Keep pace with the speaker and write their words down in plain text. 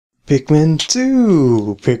Pikmin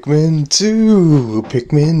 2, Pikmin 2,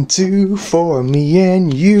 Pikmin 2 for me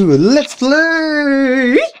and you. Let's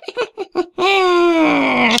play!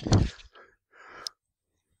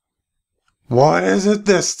 What is it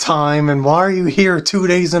this time, and why are you here 2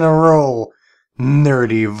 days in a row?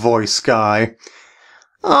 Nerdy voice guy.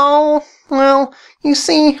 Oh, well, you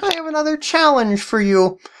see, I have another challenge for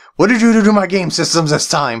you. What did you do to my game systems this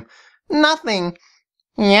time? Nothing.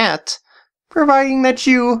 Yet. Providing that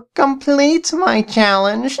you complete my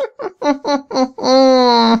challenge.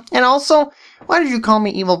 And also, why did you call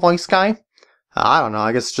me evil voice guy? I don't know,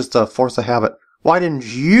 I guess it's just a force of habit. Why didn't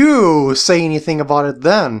you say anything about it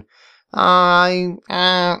then?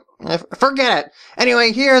 Forget it.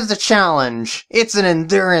 Anyway, here's the challenge. It's an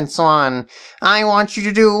endurance one. I want you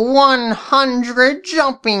to do 100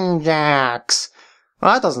 jumping jacks.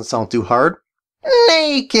 Well, that doesn't sound too hard.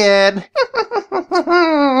 Naked.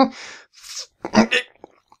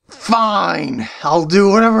 Fine. I'll do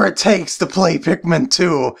whatever it takes to play Pikmin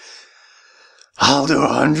 2. I'll do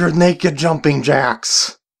 100 naked jumping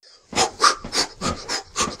jacks.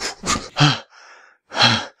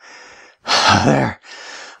 There.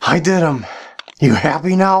 I did 'em. You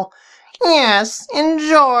happy now? Yes.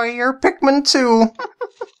 Enjoy your Pikmin 2.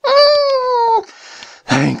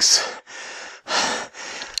 Thanks.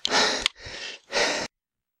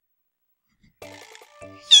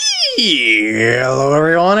 Hello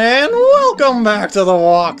everyone, and welcome back to the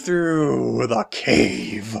walkthrough. The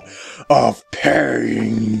Cave of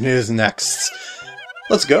Pain is next.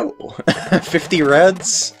 Let's go. 50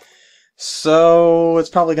 reds. So it's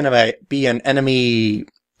probably gonna be an enemy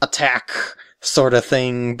attack sort of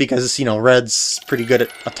thing, because, you know, red's pretty good at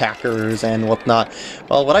attackers and whatnot.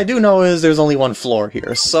 Well, what I do know is there's only one floor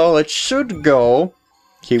here, so it should go,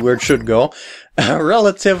 keyword should go,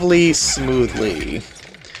 relatively smoothly.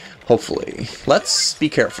 Hopefully. Let's be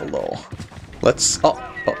careful, though. Let's... Oh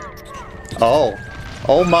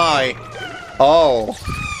my. Oh.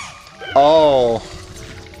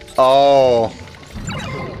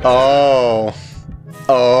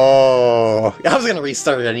 I was gonna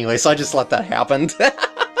restart it anyway, so I just let that happen.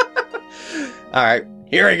 Alright,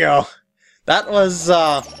 here we go. That was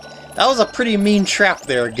a pretty mean trap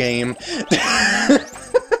there, game.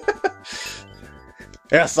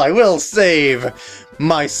 Yes, I will save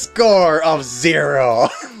my score of 0.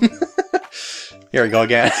 Here we go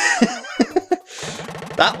again.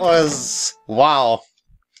 That was... wow.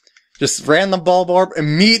 Just random Bulborb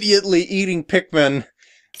immediately eating Pikmin.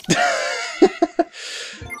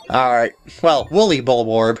 Alright, well, woolly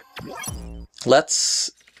Bulborb.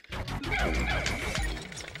 Let's...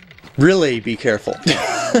 really be careful.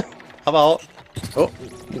 How about... oh,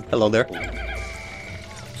 hello there.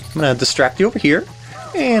 I'm gonna distract you over here.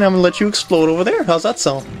 And I'm gonna let you explode over there. How's that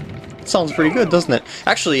sound? Sounds pretty good, doesn't it?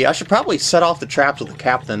 Actually, I should probably set off the traps with the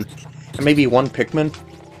captain. And maybe one Pikmin.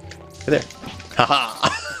 There. Haha!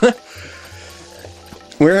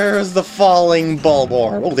 Where's the falling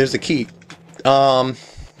Bulborb? Oh, there's the key.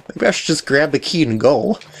 Maybe I should just grab the key and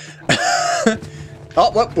go.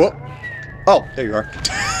 Oh, whoop. Oh, there you are.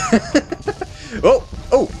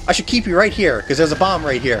 Oh, I should keep you right here, because there's a bomb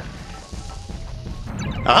right here.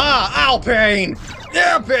 Ah, ow, pain!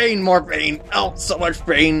 Yeah, pain, more pain. Oh, so much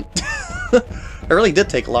pain. I really did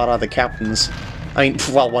take a lot out of the captain's. I mean,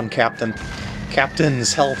 well, one captain.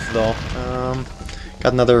 Captain's health, though.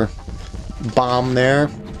 Got another bomb there.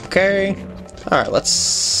 Okay. Alright,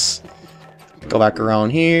 let's go back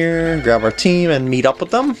around here, grab our team, and meet up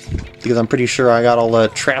with them. Because I'm pretty sure I got all the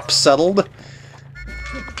traps settled.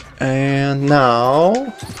 And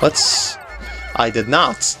now, let's... I did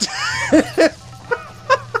not.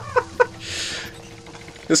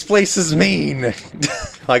 This place is mean.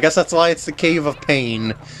 I guess that's why it's the Cave of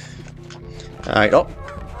Pain. Alright, oh.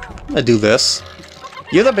 I'm gonna do this.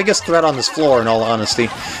 You're the biggest threat on this floor, in all honesty.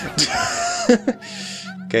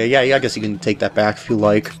 Okay, yeah, I guess you can take that back if you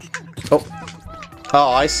like. Oh.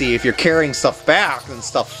 Oh, I see. If you're carrying stuff back, then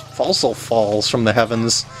stuff also falls from the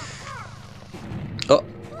heavens. Oh.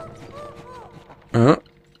 Oh,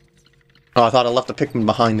 I thought I left the Pikmin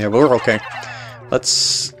behind there, but we're okay.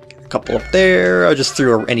 Let's... couple up there. I just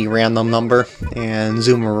threw any random number and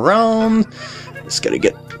zoom around. Just gotta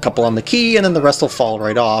get a couple on the key, and then the rest will fall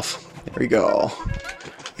right off. There we go.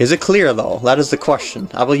 Is it clear, though? That is the question.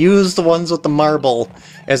 I will use the ones with the marble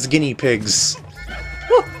as guinea pigs.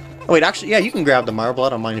 Oh, wait, actually, yeah, you can grab the marble. I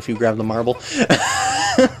don't mind if you grab the marble.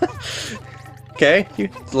 Okay, you're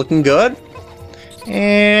looking good.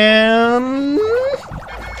 And...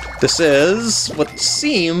 this is what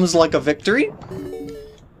seems like a victory.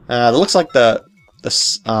 It looks like the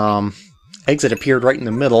exit appeared right in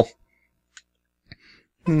the middle.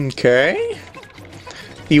 Okay.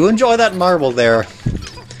 You enjoy that marble there.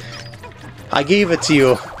 I gave it to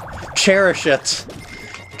you. Cherish it.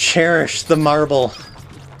 Cherish the marble.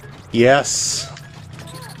 Yes.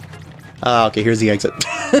 Okay, here's the exit.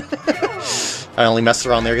 I only messed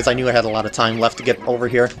around there because I knew I had a lot of time left to get over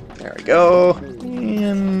here. There we go.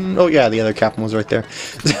 And... oh yeah, the other captain was right there.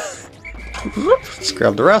 Let's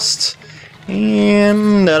grab the rest.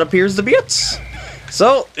 And that appears to be it.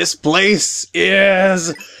 So, this place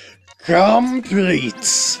is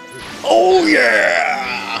complete. Oh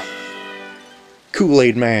yeah!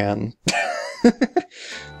 Kool-Aid Man.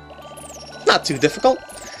 Not too difficult.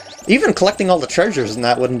 Even collecting all the treasures and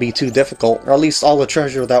that wouldn't be too difficult. Or at least all the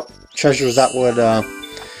treasures that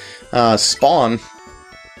would spawn.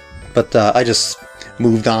 But I just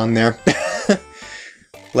moved on there.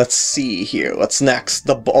 Let's see here. What's next?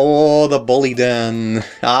 The bully den.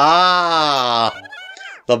 Ah!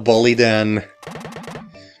 The bully den.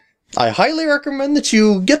 I highly recommend that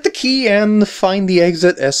you get the key and find the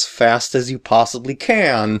exit as fast as you possibly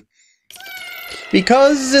can.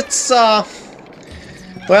 Because it's,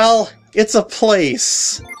 well, it's a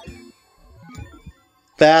place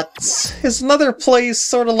that is another place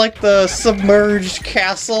sort of like the submerged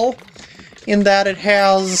castle, in that it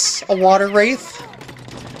has a water wraith.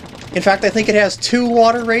 In fact, I think it has 2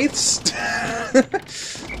 water wraiths.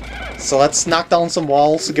 So let's knock down some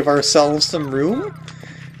walls to give ourselves some room.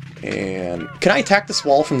 And can I attack this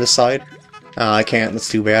wall from this side? I can't, that's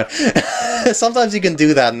too bad. Sometimes you can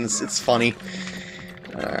do that and it's funny.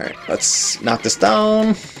 Alright, let's knock this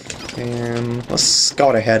down. And let's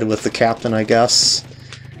scout ahead with the captain, I guess.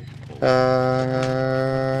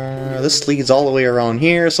 This leads all the way around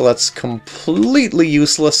here, so that's completely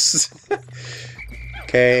useless.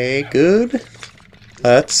 Okay, good.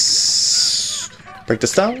 Let's break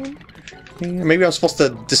this down. Maybe I'm supposed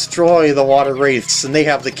to destroy the water wraiths, and they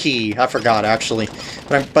have the key. I forgot, actually.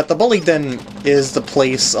 But the bully den is the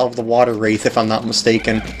place of the water wraith, if I'm not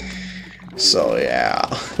mistaken. So yeah,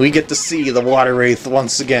 we get to see the water wraith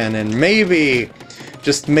once again, and maybe,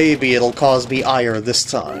 just maybe, it'll cause me ire this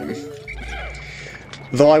time.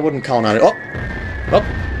 Though I wouldn't count on it. Oh! Oh!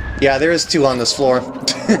 Yeah, there is 2 on this floor.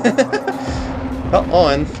 Oh,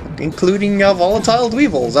 and including volatile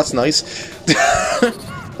dweevils. That's nice.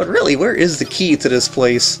 But really, where is the key to this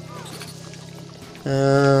place?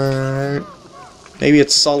 Maybe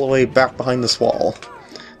it's all the way back behind this wall.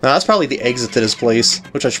 Now, that's probably the exit to this place,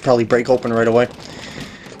 which I should probably break open right away.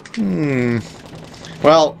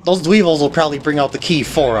 Well, those dweevils will probably bring out the key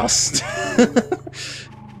for us.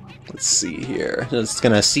 Let's see here. Just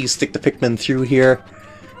gonna stick the Pikmin through here,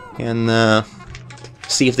 and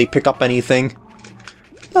see if they pick up anything.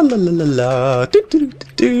 La la la la la, do do do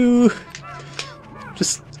do.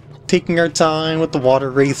 Just taking our time with the water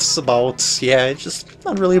wraiths about. Yeah, it's just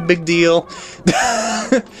not really a big deal.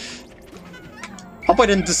 Hope I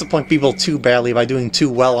didn't disappoint people too badly by doing too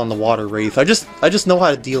well on the water wraith. I just know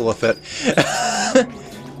how to deal with it.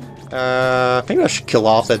 Maybe I should kill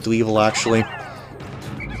off that dweevil actually.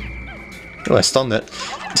 Oh, I stunned it.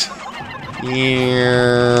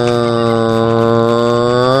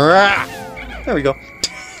 There we go.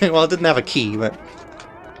 Well, it didn't have a key, but...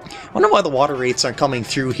 I wonder why the water wraiths aren't coming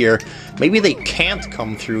through here. Maybe they can't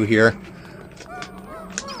come through here.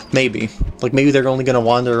 Maybe. Like, maybe they're only going to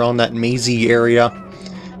wander around that mazy area.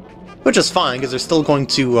 Which is fine, because they're still going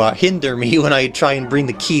to hinder me when I try and bring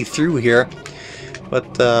the key through here.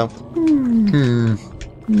 But,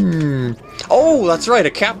 Oh, that's right, a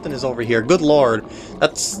captain is over here. Good lord.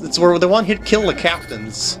 That's where the one-hit kill the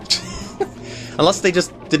captains. Unless they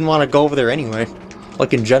just didn't want to go over there anyway.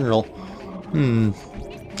 Like, in general.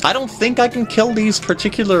 I don't think I can kill these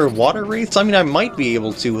particular water wraiths. I mean, I might be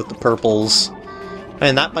able to with the purples.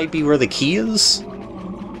 And that might be where the key is.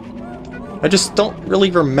 I just don't really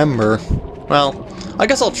remember. Well, I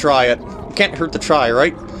guess I'll try it. Can't hurt to try,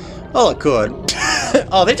 right? Oh, it could.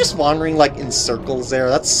 Oh, they're just wandering, like, in circles there.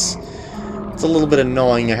 It's a little bit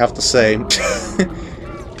annoying, I have to say.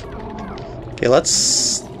 Okay,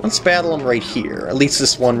 let's battle them right here. At least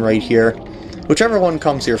this one right here. Whichever one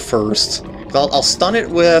comes here first. I'll stun it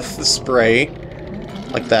with the spray.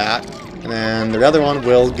 Like that. And then the other one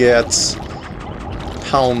will get...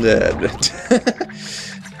 pounded.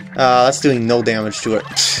 That's doing no damage to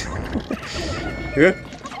it.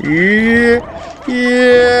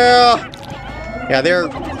 Yeah,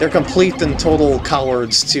 they're complete and total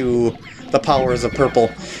cowards to the powers of purple.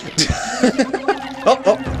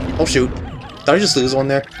 Oh shoot. Did I just lose one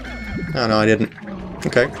there? Oh no, I didn't.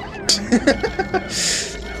 Okay.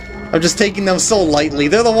 I'm just taking them so lightly.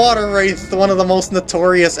 They're the water wraith, one of the most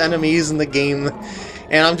notorious enemies in the game.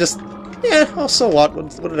 And I'm just Yeah, oh, so what? What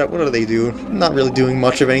do they do? Not really doing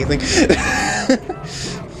much of anything.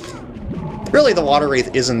 Really, the water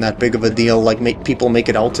wraith isn't that big of a deal like people make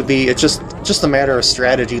it out to be. It's just a matter of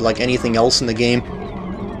strategy like anything else in the game.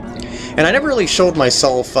 And I never really showed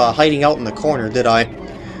myself hiding out in the corner, did I?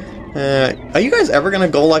 Are you guys ever gonna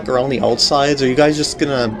go like around the outsides, or are you guys just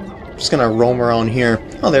gonna roam around here?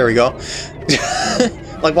 Oh, there we go.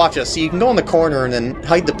 Like, watch this. So you can go in the corner and then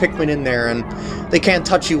hide the Pikmin in there, and they can't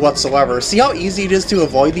touch you whatsoever. See how easy it is to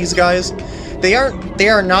avoid these guys? They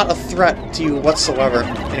are not a threat to you whatsoever.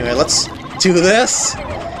 Anyway, let's do this.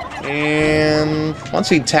 And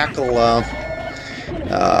once we tackle, I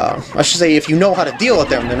should say, if you know how to deal with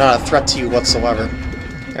them, they're not a threat to you whatsoever.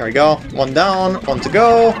 There we go. One down, one to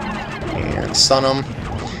go. And stun them.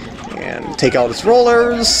 And take out its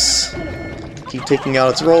rollers. Keep taking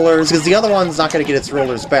out its rollers, because the other one's not going to get its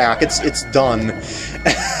rollers back. It's done.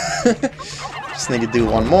 Just need to do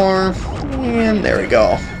one more. And there we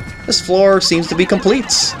go. This floor seems to be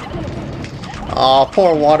complete. Aw,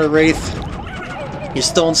 poor water wraith. You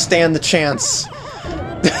just don't stand the chance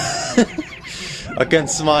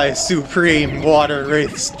against my supreme water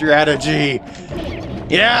wraith strategy.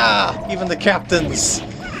 Yeah! Even the captains!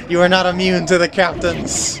 You are not immune to the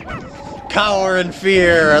captains! Cower in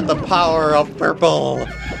fear at the power of purple!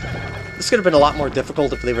 This could have been a lot more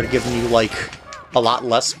difficult if they would have given you, like, a lot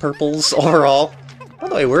less purples overall. By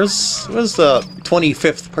the way, where's the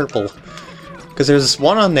 25th purple? Because there's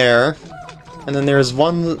one on there, and then there's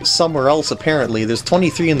one somewhere else, apparently. There's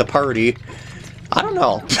 23 in the party. I don't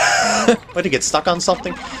know. What, to get stuck on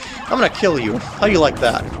something? I'm gonna kill you. How do you like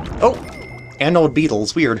that? Oh! Anode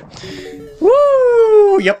beetles. Weird.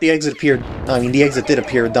 Woo! Yep, the exit appeared. I mean, the exit did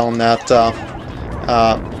appear down that,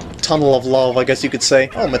 tunnel of love, I guess you could say.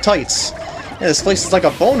 Oh, Matites. Yeah, this place is like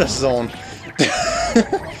a bonus zone.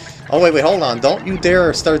 Oh, wait, hold on. Don't you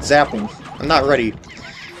dare start zapping. I'm not ready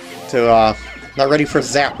to, not ready for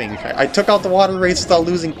zapping. I took out the water wraiths without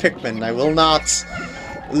losing Pikmin. I will not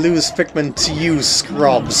lose Pikmin to you,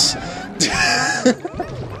 scrubs.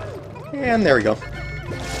 And there we go.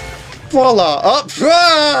 Voila! Up!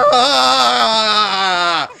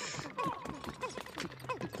 Ah!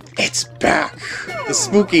 It's back! The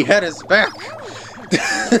spooky head is back!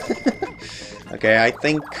 Okay, I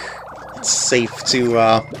think it's safe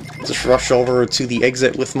to just rush over to the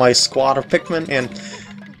exit with my squad of Pikmin and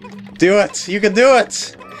do it! You can do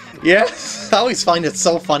it! Yes! I always find it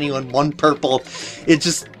so funny when one purple is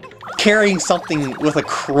just carrying something with a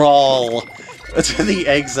crawl to the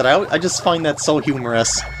exit. I just find that so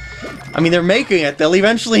humorous. I mean, they're making it. They'll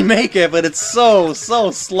eventually make it, but it's so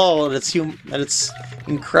slow, and it's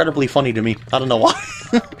incredibly funny to me. I don't know why.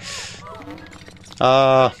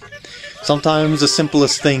 Sometimes the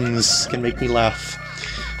simplest things can make me laugh.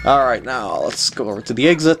 Alright, now let's go over to the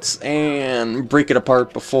exits and break it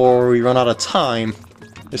apart before we run out of time.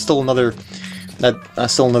 There's still another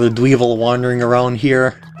Dweevil wandering around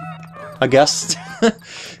here, I guess.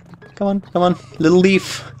 Come on, little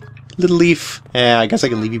leaf. Little leaf. Yeah, I guess I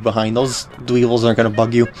can leave you behind. Those Dweevils aren't gonna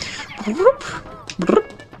bug you.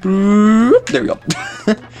 There we go.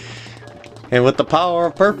 And with the power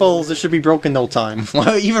of purples, it should be broken no time.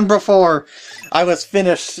 Even before I was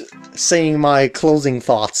finished saying my closing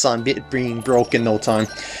thoughts on it being broken no time.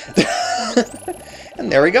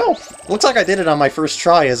 And there we go. Looks like I did it on my first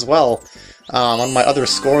try as well. On my other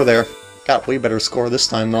score there. Got a way better score this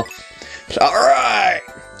time though. Alright!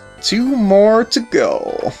 2 more to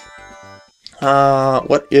go.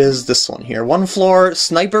 What is this one here? 1 floor,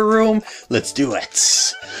 sniper room. Let's do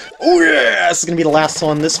it. Oh yeah! This is gonna be the last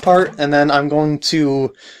one, this part, and then I'm going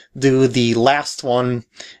to do the last one,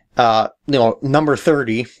 number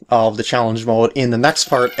 30 of the challenge mode in the next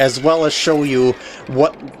part, as well as show you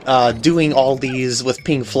what, doing all these with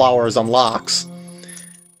pink flowers unlocks.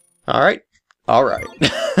 Alright. Alright.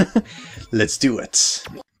 Let's do it.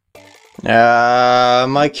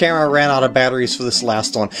 My camera ran out of batteries for this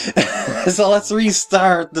last one. So let's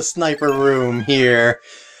restart the sniper room here.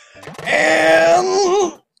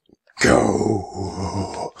 And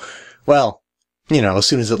go. Well, you know, as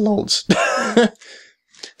soon as it loads.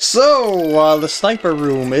 So, the sniper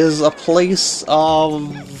room is a place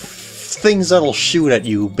of things that'll shoot at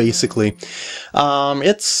you, basically.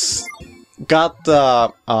 It's got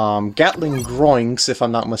the Gatling groinks, if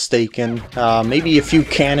I'm not mistaken, maybe a few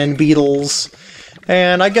cannon beetles,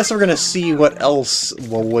 and I guess we're gonna see what else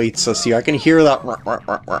awaits us here. I can hear that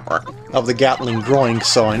of the Gatling groinks,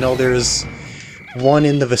 so I know there's one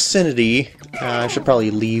in the vicinity. I should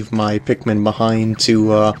probably leave my Pikmin behind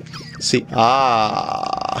to see.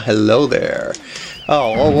 Ah, hello there.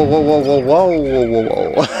 Oh, whoa, whoa, whoa, whoa, whoa, whoa, whoa,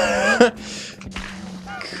 whoa, whoa.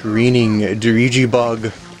 Careening Dirigi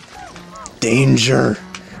bug. Danger.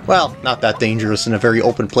 Well, not that dangerous in a very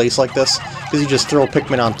open place like this, because you just throw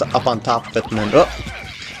Pikmin up on top of it and then... Oh!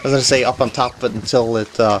 I was going to say up on top of it until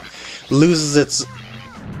it loses its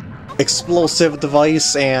explosive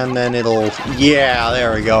device, and then it'll... Yeah,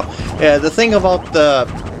 there we go. Yeah, the thing about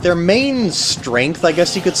their main strength, I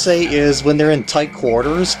guess you could say, is when they're in tight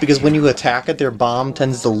quarters, because when you attack it, their bomb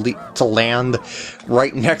tends to land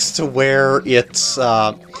right next to where it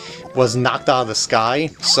was knocked out of the sky.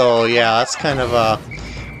 So yeah, that's kind of a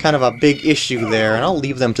big issue there, and I'll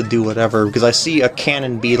leave them to do whatever, because I see a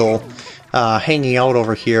cannon beetle hanging out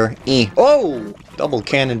over here. Oh! Double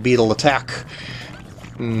cannon beetle attack.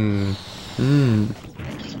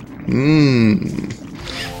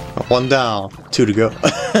 One down, 2 to go.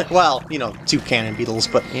 Well, you know, 2 cannon beetles,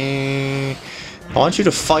 but I want you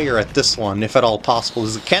to fire at this one, if at all possible.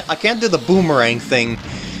 I can't do the boomerang thing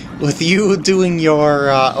with you doing your,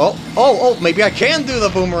 maybe I can do the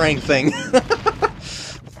boomerang thing!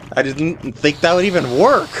 I didn't think that would even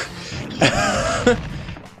work!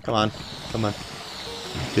 Come on, come on.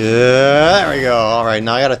 There we go, alright,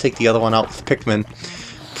 now I gotta take the other one out with Pikmin.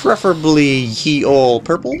 Preferably ye ol'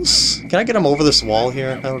 purples. Can I get him over this wall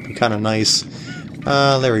here? That would be kind of nice.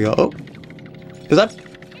 There we go. Oh. Does that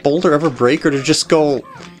boulder ever break, or did it just go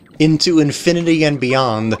into infinity and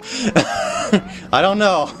beyond? I don't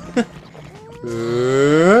know.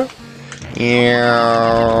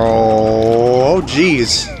 Oh,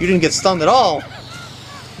 jeez. You didn't get stunned at all.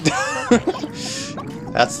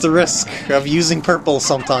 That's the risk of using purple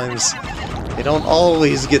sometimes. They don't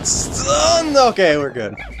always get stunned. Okay, we're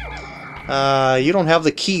good. You don't have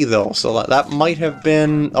the key, though, so that might have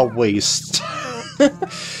been a waste.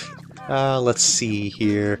 Let's see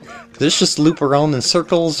here. Does this just loop around in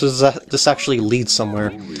circles, or does this actually lead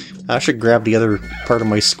somewhere? I should grab the other part of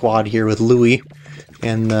my squad here with Louie.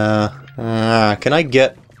 And, can I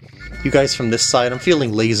get you guys from this side? I'm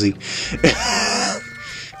feeling lazy.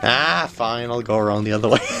 Fine, I'll go around the other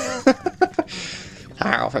way.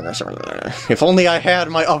 If only I had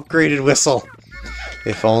my upgraded whistle.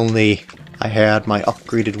 If only I had my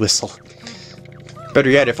upgraded whistle. Better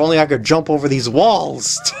yet, if only I could jump over these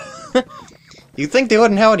walls. You'd think they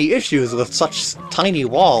wouldn't have any issues with such tiny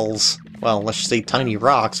walls. Well, let's just say tiny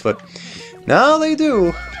rocks, but no, they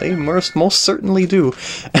do. They most certainly do.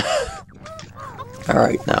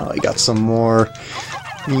 Alright, now I got some more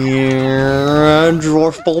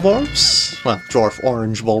dwarf bulborbs. Well, dwarf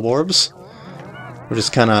orange bulborbs. We're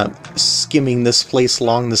just kind of skimming this place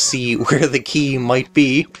along to see where the key might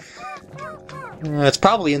be. It's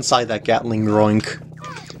probably inside that Gatling Groink.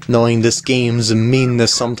 Knowing this game's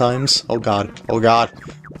meanness sometimes. Oh god, oh god.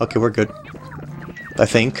 Okay, we're good. I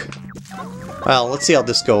think. Well, let's see how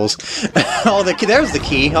this goes. Oh, there's the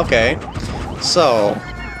key, okay. So,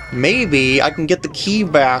 maybe I can get the key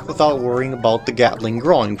back without worrying about the Gatling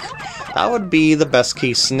Groink. That would be the best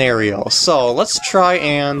case scenario. So, let's try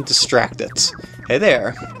and distract it. Hey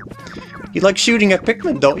there. You like shooting at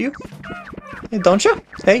Pikmin, don't you? Hey, don't you?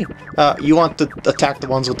 Hey, you want to attack the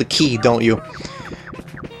ones with the key, don't you?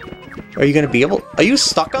 Are you gonna be able... Are you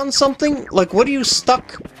stuck on something? Like, what are you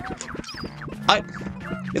stuck...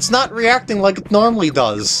 It's not reacting like it normally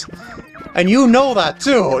does. And you know that,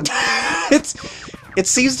 too! It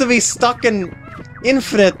seems to be stuck in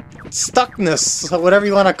infinite stuckness, whatever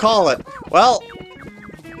you want to call it. Well,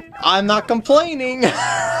 I'm not complaining!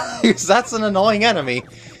 Because that's an annoying enemy.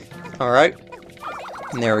 Alright.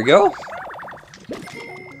 There we go.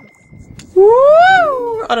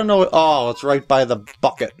 Woo! I don't know. Oh, it's right by the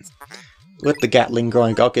bucket. With the Gatling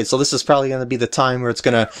Groink. Okay, so this is probably going to be the time where it's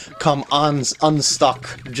going to come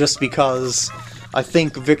unstuck, just because I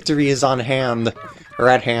think victory is on hand, or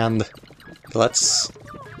at hand. Let's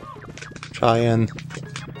try and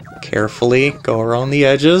carefully go around the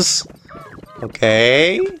edges.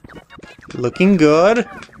 Okay. Looking good.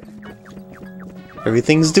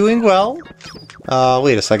 Everything's doing well.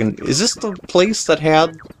 Wait a second. Is this the place that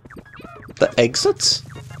had the exits?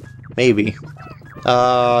 Maybe.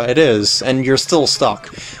 It is, and you're still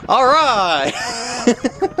stuck. Alright!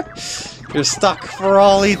 You're stuck for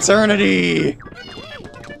all eternity!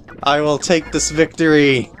 I will take this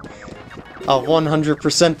victory of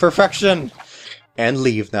 100% perfection and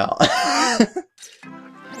leave now.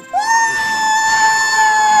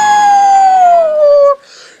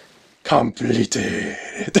 Completed!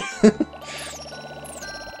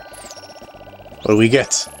 What do we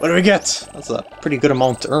get? What do we get? That's a pretty good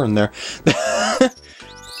amount to earn there.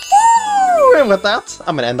 And with that,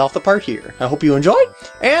 I'm going to end off the part here. I hope you enjoyed,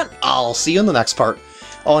 and I'll see you in the next part.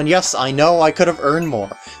 Oh, and yes, I know I could have earned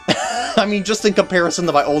more. I mean, just in comparison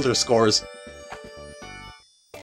to my older scores.